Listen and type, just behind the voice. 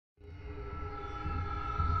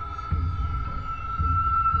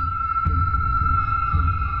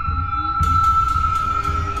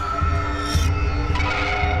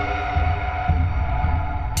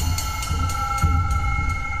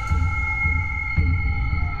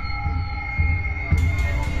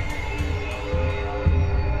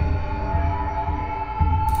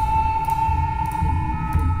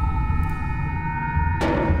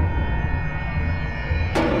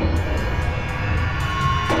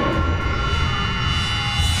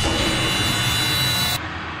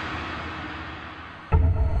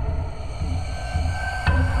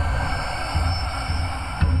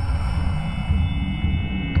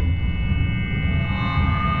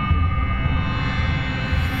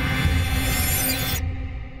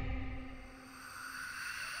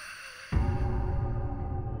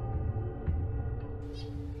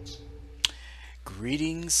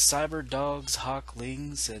Greetings, cyber dogs,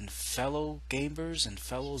 hawklings, and fellow gamers and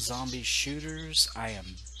fellow zombie shooters. I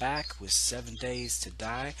am back with 7 Days to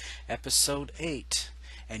Die, episode 8.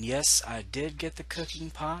 And yes, I did get the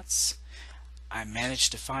cooking pots. I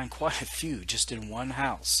managed to find quite a few just in one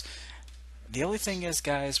house. The only thing is,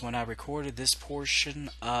 guys, when I recorded this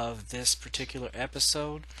portion of this particular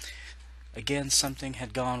episode, again, something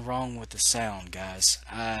had gone wrong with the sound, guys.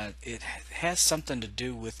 It has something to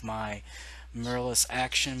do with my mirrorless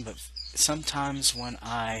action, but sometimes when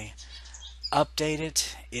I update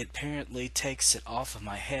it, it apparently takes it off of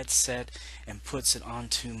my headset and puts it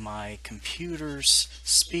onto my computer's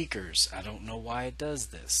speakers. I don't know why it does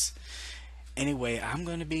this. Anyway, I'm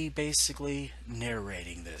going to be basically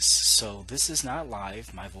narrating this. So this is not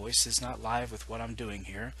live. My voice is not live with what I'm doing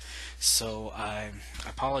here. So I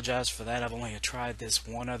apologize for that. I've only tried this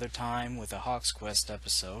one other time with a Hawk's Quest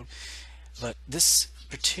episode. But this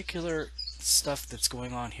particular stuff that's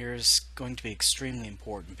going on here is going to be extremely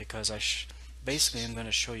important because basically I'm going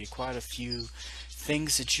to show you quite a few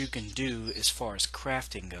things that you can do as far as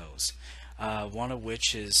crafting goes. One of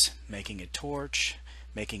which is making a torch.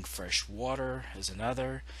 Making fresh water is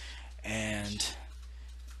another, and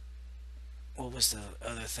what was the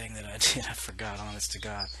other thing that I did? I forgot, honest to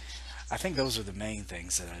God. I think those are the main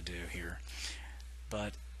things that I do here.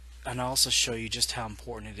 But and I'll also show you just how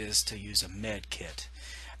important it is to use a med kit.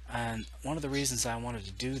 And one of the reasons I wanted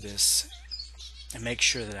to do this and make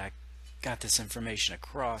sure that I got this information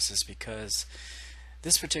across is because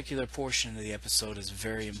this particular portion of the episode is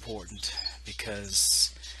very important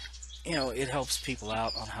because it helps people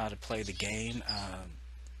out on how to play the game.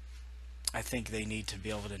 I think they need to be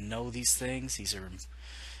able to know these things. These are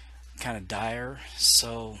kind of dire.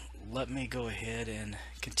 So let me go ahead and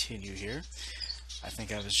continue here. I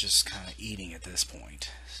think I was just kind of eating at this point.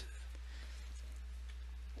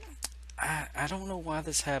 I don't know why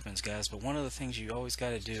this happens, guys, but one of the things you always got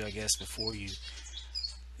to do, I guess, before you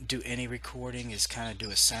do any recording is kind of do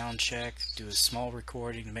a sound check, do a small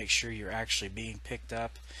recording to make sure you're actually being picked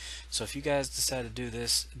up. So if you guys decide to do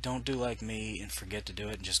this, don't do like me and forget to do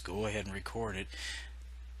it and just go ahead and record it,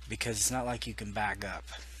 because it's not like you can back up.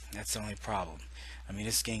 That's the only problem. I mean,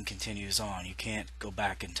 this game continues on. You can't go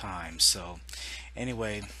back in time. So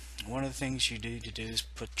anyway, one of the things you do is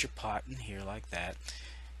put your pot in here like that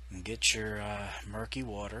and get your murky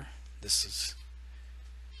water. This is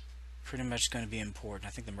pretty much going to be important. I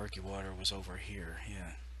think the murky water was over here,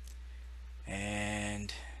 yeah.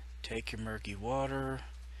 And take your murky water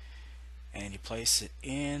and you place it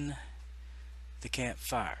in the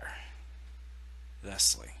campfire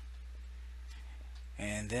thusly.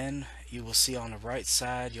 And then you will see on the right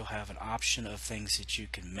side you'll have an option of things that you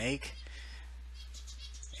can make,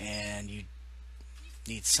 and you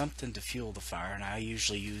need something to fuel the fire, and I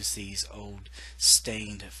usually use these old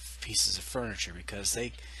stained pieces of furniture because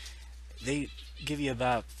they give you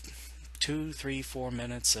about 2, 3, 4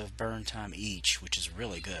 minutes of burn time each, which is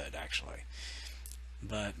really good actually.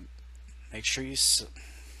 But make sure you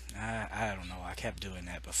I don't know, I kept doing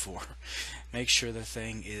that before. Make sure the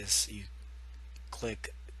thing is, you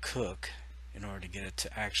click cook in order to get it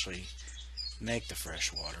to actually make the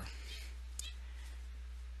fresh water,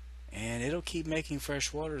 and it'll keep making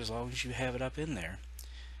fresh water as long as you have it up in there.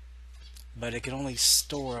 But it can only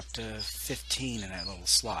store up to 15 in that little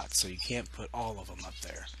slot, so you can't put all of them up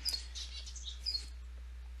there.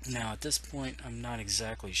 Now at this point I'm not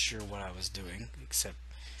exactly sure what I was doing, except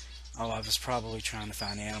I was probably trying to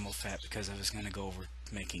find animal fat because I was going to go over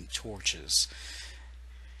making torches.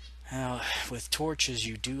 Now with torches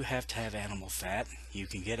you do have to have animal fat. You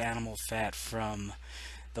can get animal fat from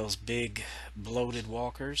those big bloated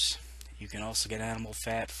walkers. You can also get animal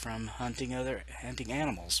fat from hunting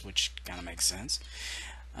animals, which kind of makes sense.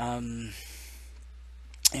 And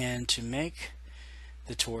to make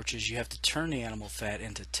the torches, you have to turn the animal fat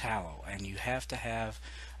into tallow, and you have to have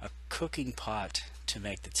a cooking pot to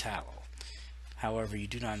make the tallow. However, you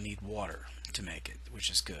do not need water to make it, which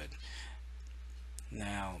is good.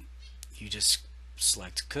 Now, you just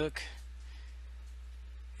select cook,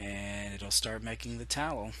 and it'll start making the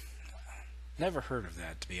tallow. Never heard of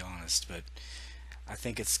that, to be honest, but I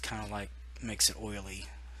think it's kind of like makes it oily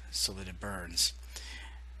so that it burns.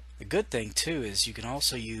 The good thing too is you can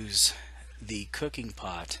also use the cooking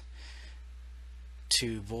pot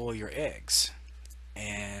to boil your eggs,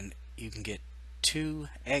 and you can get 2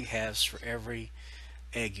 egg halves for every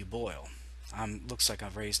egg you boil. Looks like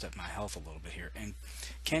I've raised up my health a little bit here. And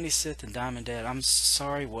Candy Sith and Diamond Dad, I'm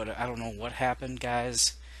sorry, I don't know what happened,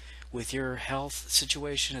 guys, with your health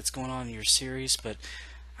situation that's going on in your series, but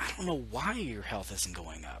I don't know why your health isn't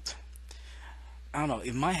going up. I don't know,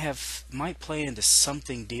 it might play into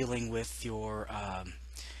something dealing with your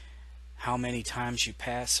how many times you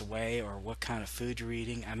pass away or what kind of food you're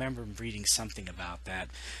eating. I remember reading something about that,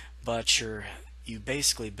 but you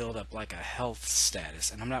basically build up like a health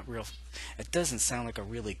status, and I'm not real. It doesn't sound like a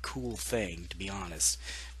really cool thing, to be honest,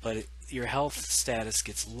 but your health status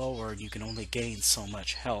gets lower, and you can only gain so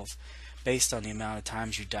much health based on the amount of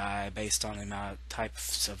times you die, based on the amount of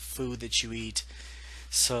types of food that you eat.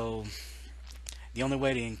 So the only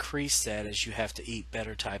way to increase that is you have to eat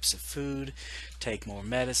better types of food, take more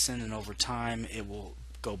medicine, and over time it will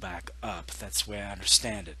go back up. That's the way I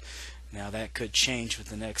understand it. Now that could change with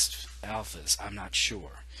the next alphas. I'm not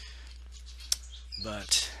sure.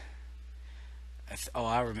 But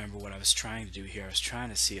I remember what I was trying to do here. I was trying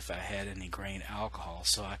to see if I had any grain alcohol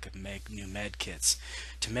so I could make new med kits.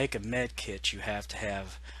 To make a med kit, you have to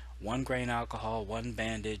have 1 grain alcohol, 1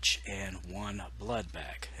 bandage, and 1 blood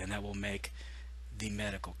bag, and that will make the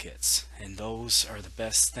medical kits. And those are the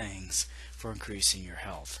best things for increasing your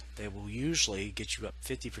health. They will usually get you up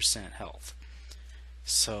 50% health.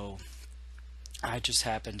 So I just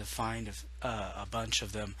happened to find a bunch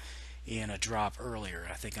of them in a drop earlier.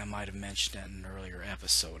 I think I might have mentioned that in an earlier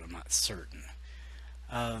episode. I'm not certain.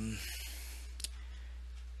 I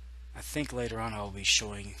think later on I'll be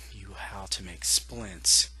showing you how to make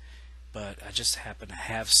splints, but I just happen to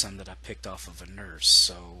have some that I picked off of a nurse,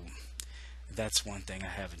 so that's one thing I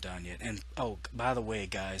haven't done yet. And oh, by the way,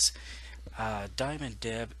 guys, Diamond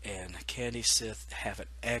Deb and Candy Sith have an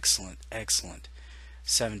excellent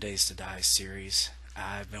 7 Days to Die series.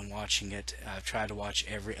 I've been watching it. I've tried to watch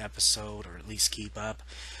every episode, or at least keep up.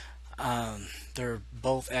 They're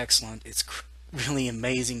both excellent. It's really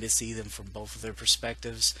amazing to see them from both of their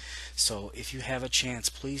perspectives. So if you have a chance,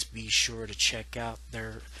 please be sure to check out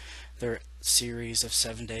their series of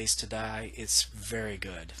 7 Days to Die. It's very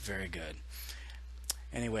good, very good.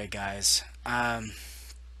 Anyway, guys, I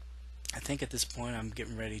think at this point I'm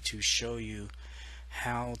getting ready to show you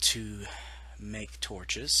how to make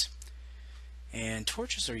torches. And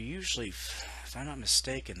torches are usually, if I'm not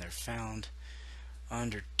mistaken, they're found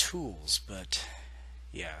under tools, but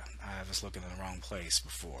yeah, I was looking in the wrong place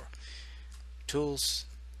before. Tools,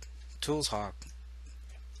 Hawk.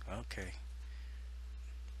 Okay.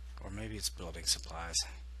 Or maybe it's building supplies.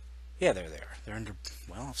 Yeah, they're there. They're under,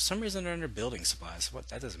 well, for some reason they're under building supplies. What?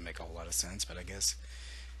 That doesn't make a whole lot of sense, but I guess,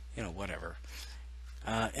 whatever.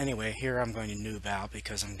 Anyway, here I'm going to noob out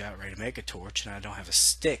because I'm about ready to make a torch and I don't have a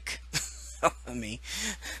stick on me.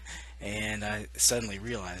 And I suddenly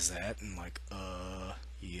realized that and like,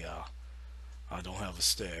 yeah, I don't have a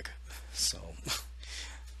stick. So,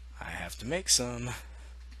 I have to make some.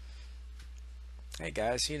 Hey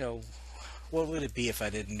guys, what would it be if I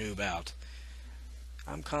didn't noob out?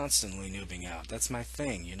 I'm constantly noobing out. That's my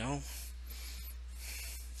thing,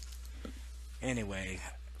 Anyway,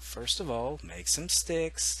 first of all, make some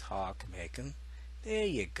sticks. Hawk, make them. There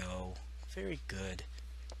you go. Very good.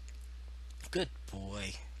 Good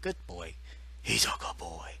boy. Good boy. He's a good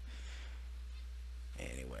boy.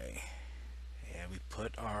 Anyway, yeah, we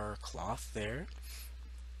put our cloth there.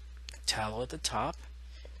 Tallow at the top.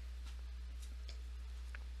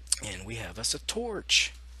 And we have us a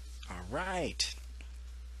torch. Alright.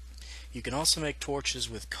 You can also make torches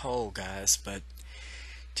with coal, guys, but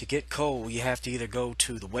to get coal you have to either go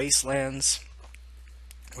to the wastelands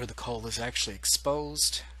where the coal is actually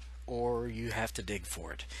exposed, or you have to dig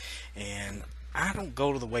for it. And I don't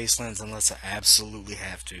go to the wastelands unless I absolutely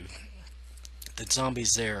have to. The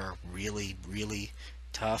zombies there are really, really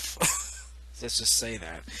tough. Let's just say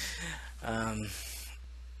that.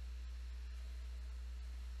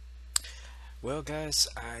 Well, guys,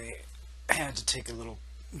 I had to take a little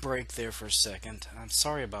break there for a second. I'm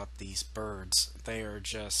sorry about these birds. They are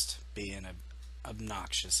just being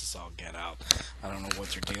obnoxious as all get out. I don't know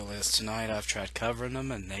what their deal is tonight. I've tried covering them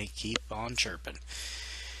and they keep on chirping.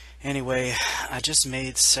 Anyway, I just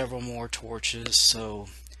made several more torches, so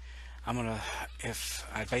I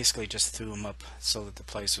basically just threw them up so that the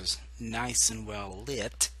place was nice and well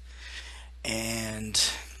lit. And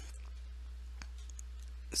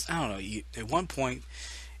I don't know, at one point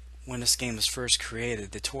when this game was first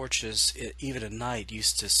created, the torches, even at night,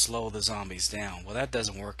 used to slow the zombies down. Well, that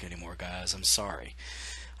doesn't work anymore, guys. I'm sorry.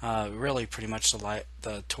 Really, pretty much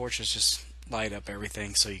the torches just light up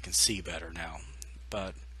everything so you can see better now.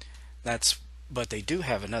 But they do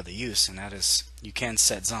have another use, and that is you can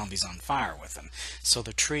set zombies on fire with them. So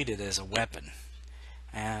they're treated as a weapon.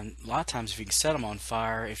 And a lot of times if you can set them on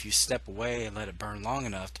fire, if you step away and let it burn long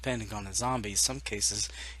enough, depending on the zombies, some cases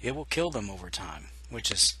it will kill them over time,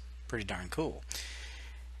 which is pretty darn cool.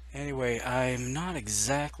 Anyway, I'm not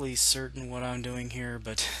exactly certain what I'm doing here,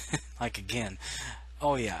 but like again,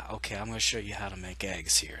 oh yeah, okay, I'm going to show you how to make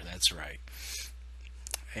eggs here. That's right.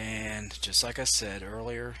 And just like I said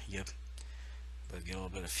earlier, you get a little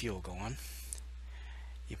bit of fuel going.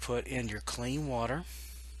 You put in your clean water,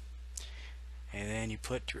 and then you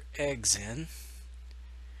put your eggs in.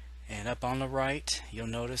 And up on the right, you'll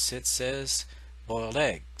notice it says boiled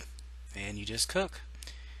egg, and you just cook.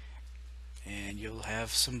 And you'll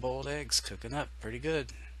have some boiled eggs cooking up pretty good.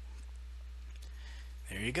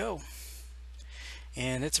 There you go.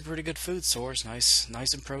 And it's a pretty good food source, nice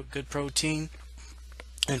and good protein.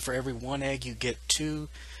 And for every one egg, you get two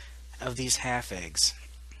of these half eggs.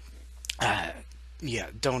 Uh, yeah,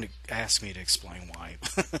 don't ask me to explain why.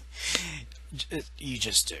 You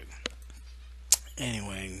just do.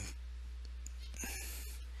 Anyway,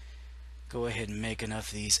 go ahead and make enough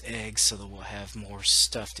of these eggs so that we'll have more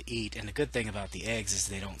stuff to eat. And the good thing about the eggs is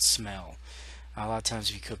they don't smell. A lot of times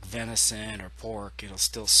if you cook venison or pork, it'll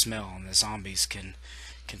still smell, and the zombies can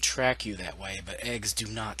track you that way, but eggs do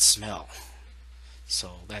not smell.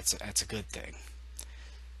 So that's a good thing.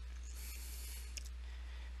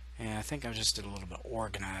 And I think I just did a little bit of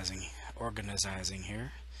organizing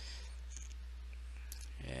here.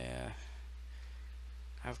 Yeah.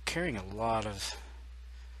 I'm carrying a lot of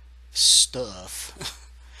stuff.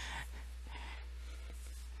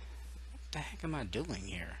 What the heck am I doing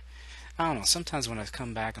here? I don't know. Sometimes when I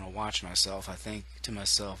come back and I watch myself, I think to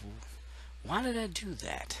myself, why did I do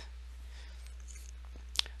that?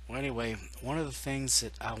 Well, anyway, one of the things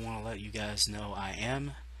that I want to let you guys know, I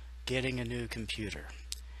am getting a new computer.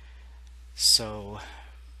 So,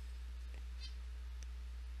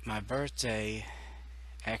 my birthday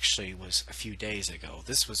actually was a few days ago.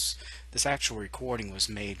 This actual recording was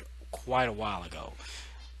made quite a while ago,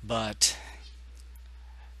 but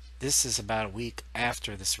this is about a week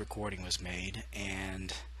after this recording was made,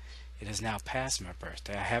 and it is now past my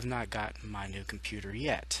birthday. I have not gotten my new computer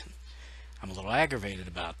yet. I'm a little aggravated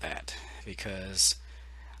about that because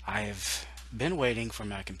I've been waiting for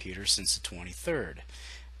my computer since the 23rd,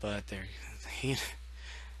 but you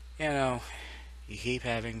know, you keep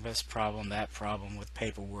having this problem, that problem with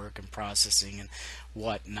paperwork and processing and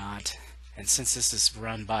whatnot. And since this is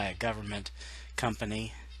run by a government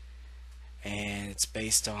company and it's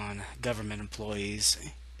based on government employees,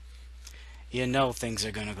 you know things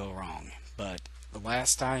are going to go wrong. But the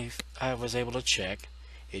last time I was able to check,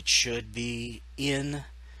 it should be in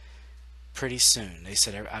pretty soon. They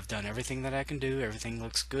said I've done everything that I can do, everything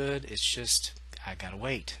looks good, it's just I gotta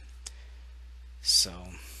wait. So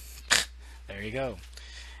there you go.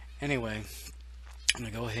 Anyway, I'm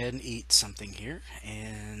gonna go ahead and eat something here,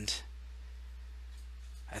 and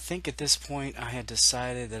I think at this point I had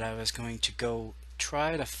decided that I was going to go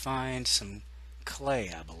try to find some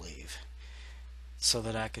clay, I believe, so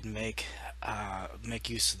that I could make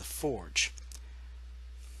use of the forge.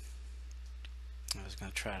 I was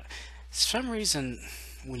going to try to. For some reason,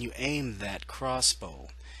 when you aim that crossbow,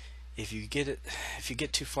 if you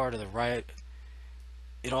get too far to the right,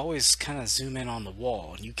 it always kind of zoom in on the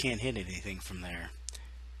wall, and you can't hit anything from there.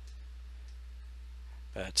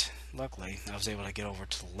 But luckily, I was able to get over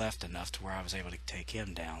to the left enough to where I was able to take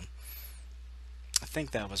him down. I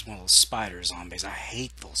think that was one of those spider zombies. I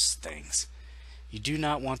hate those things. You do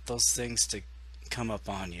not want those things to come up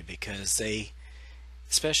on you, because they,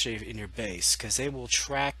 especially in your base, because they will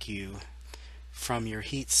track you from your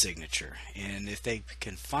heat signature, and if they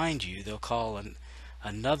can find you, they'll call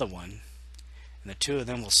another one, and the two of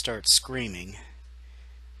them will start screaming,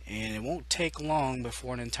 and it won't take long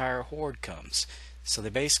before an entire horde comes. So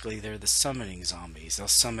they're the summoning zombies. They'll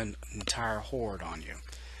summon an entire horde on you.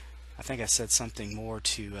 I think I said something more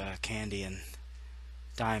to Candy and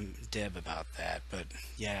Deb about that, but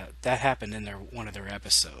yeah, that happened in one of their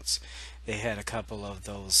episodes. They had a couple of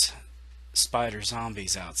those spider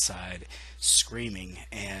zombies outside screaming,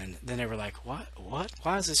 and then they were like, what,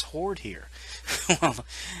 why is this horde here?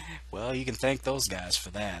 well, you can thank those guys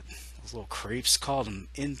for that. Those little creeps called them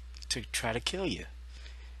in to try to kill you,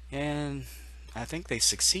 and I think they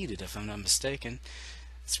succeeded, if I'm not mistaken.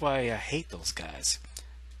 That's why I hate those guys.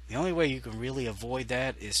 The only way you can really avoid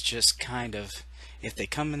that is just kind of, if they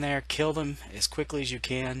come in there, kill them as quickly as you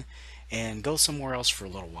can and go somewhere else for a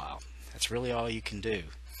little while. That's really all you can do.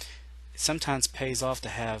 It sometimes pays off to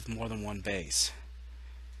have more than one base.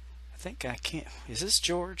 I think I can't. Is this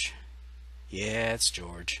George? Yeah, it's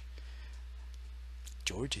George.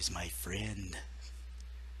 George is my friend.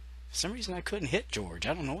 For some reason I couldn't hit George.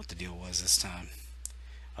 I don't know what the deal was this time.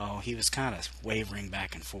 Oh, he was kind of wavering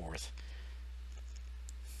back and forth.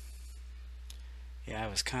 Yeah, I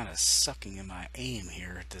was kind of sucking in my aim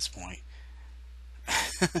here at this point.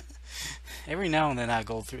 Every now and then I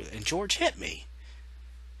go through, and George hit me.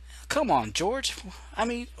 Come on, George. I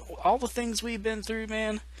mean, all the things we've been through,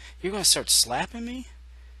 man. You're gonna start slapping me?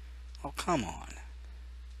 Oh, come on.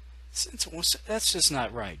 That's just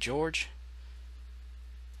not right, George.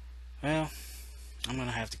 Well, I'm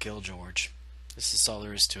gonna have to kill George. This is all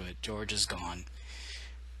there is to it. George is gone.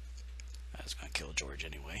 I was gonna kill George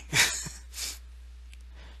anyway.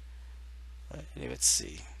 Let's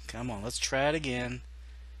see. Come on, let's try it again.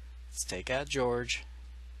 Let's take out George.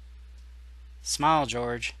 Smile,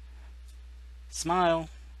 George. Smile.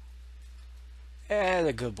 Yeah,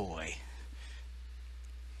 the good boy.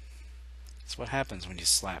 That's what happens when you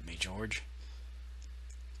slap me, George.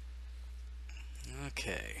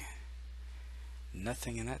 Okay.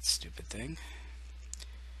 Nothing in that stupid thing.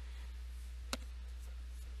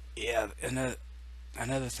 Yeah,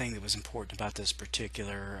 another thing that was important about this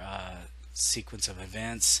particular sequence of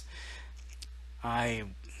events, I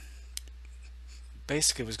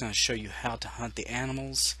basically was going to show you how to hunt the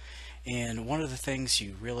animals, and one of the things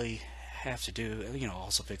you really have to do,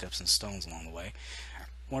 also pick up some stones along the way.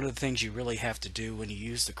 One of the things you really have to do when you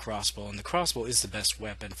use the crossbow, and the crossbow is the best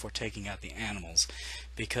weapon for taking out the animals,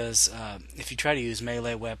 because if you try to use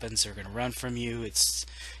melee weapons, they're going to run from you.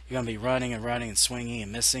 You're going to be running and running and swinging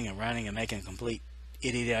and missing and running and making a complete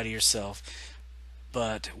idiot out of yourself.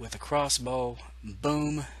 But with a crossbow,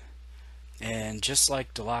 boom, and just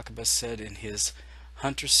like Dulakaba said in his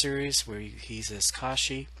Hunter series, where he says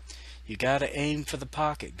Kashi, you gotta aim for the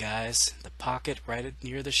pocket, guys. The pocket right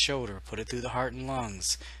near the shoulder. Put it through the heart and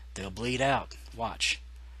lungs. They'll bleed out. Watch.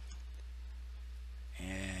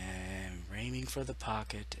 And aiming for the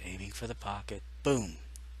pocket, aiming for the pocket. Boom.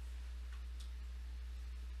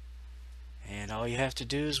 And all you have to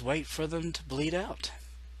do is wait for them to bleed out.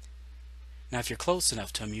 Now, if you're close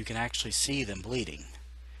enough to them, you can actually see them bleeding.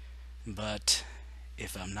 But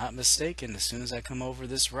if I'm not mistaken, as soon as I come over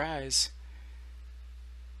this rise,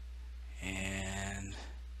 and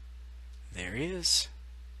there he is.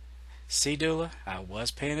 See, Dula, I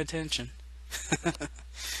was paying attention.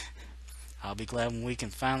 I'll be glad when we can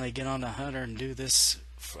finally get on the hunter and do this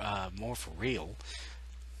more for real.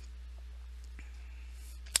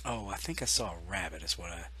 Oh, I think I saw a rabbit is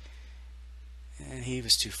what and he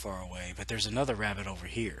was too far away, but there's another rabbit over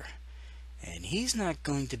here, and he's not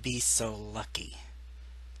going to be so lucky.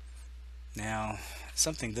 Now,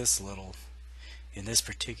 something this little, in this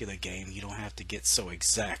particular game, you don't have to get so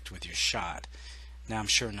exact with your shot. Now, I'm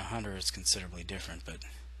sure in the hunter it's considerably different, but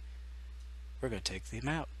we're going to take him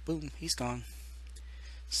out. Boom, he's gone.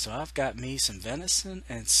 So I've got me some venison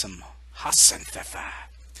and some Hassenpfeffer.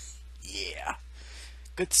 Yeah,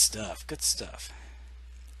 good stuff, good stuff.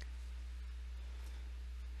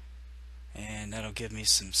 And that'll give me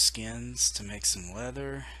some skins to make some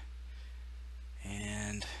leather.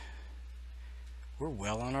 And we're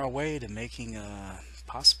well on our way to making a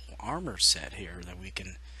possible armor set here that we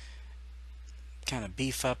can kind of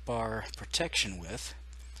beef up our protection with.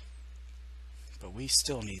 But we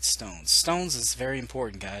still need stones. Stones is very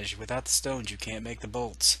important, guys. Without the stones, you can't make the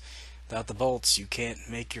bolts. Without the bolts, you can't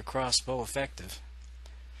make your crossbow effective.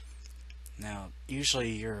 Now,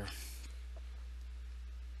 usually your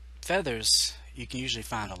feathers, you can usually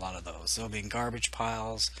find a lot of those. They'll be in garbage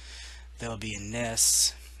piles. They'll be in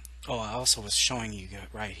nests. Oh, I also was showing you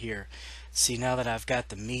right here. See, now that I've got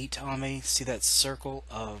the meat on me, see that circle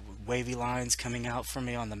of wavy lines coming out from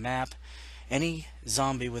me on the map? Any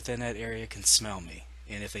zombie within that area can smell me.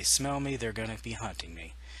 And if they smell me, they're going to be hunting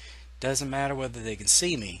me. Doesn't matter whether they can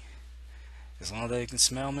see me. As long as they can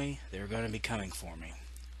smell me, they're going to be coming for me.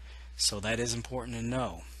 So that is important to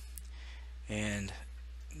know. And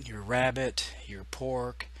your rabbit, your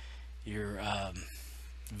pork, your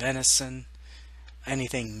venison,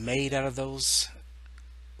 anything made out of those,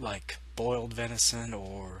 like boiled venison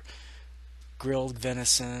or grilled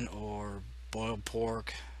venison or boiled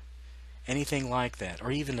pork, anything like that,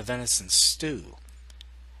 or even the venison stew,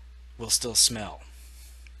 will still smell.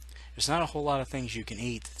 There's not a whole lot of things you can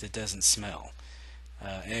eat that doesn't smell.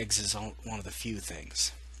 Eggs is one of the few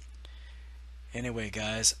things. Anyway,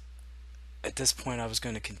 guys, at this point I was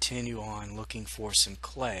going to continue on looking for some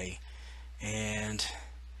clay, and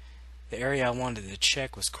the area I wanted to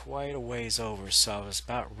check was quite a ways over, so I was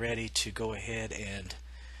about ready to go ahead and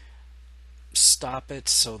stop it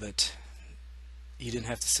so that you didn't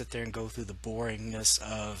have to sit there and go through the boringness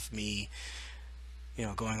of me,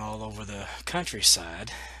 going all over the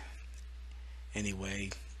countryside. Anyway,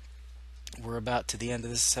 we're about to the end of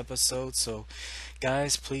this episode, so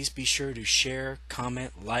guys, please be sure to share,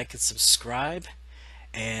 comment, like, and subscribe,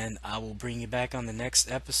 and I will bring you back on the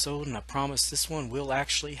next episode, and I promise this one will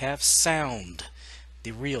actually have sound,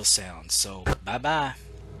 the real sound. So bye bye.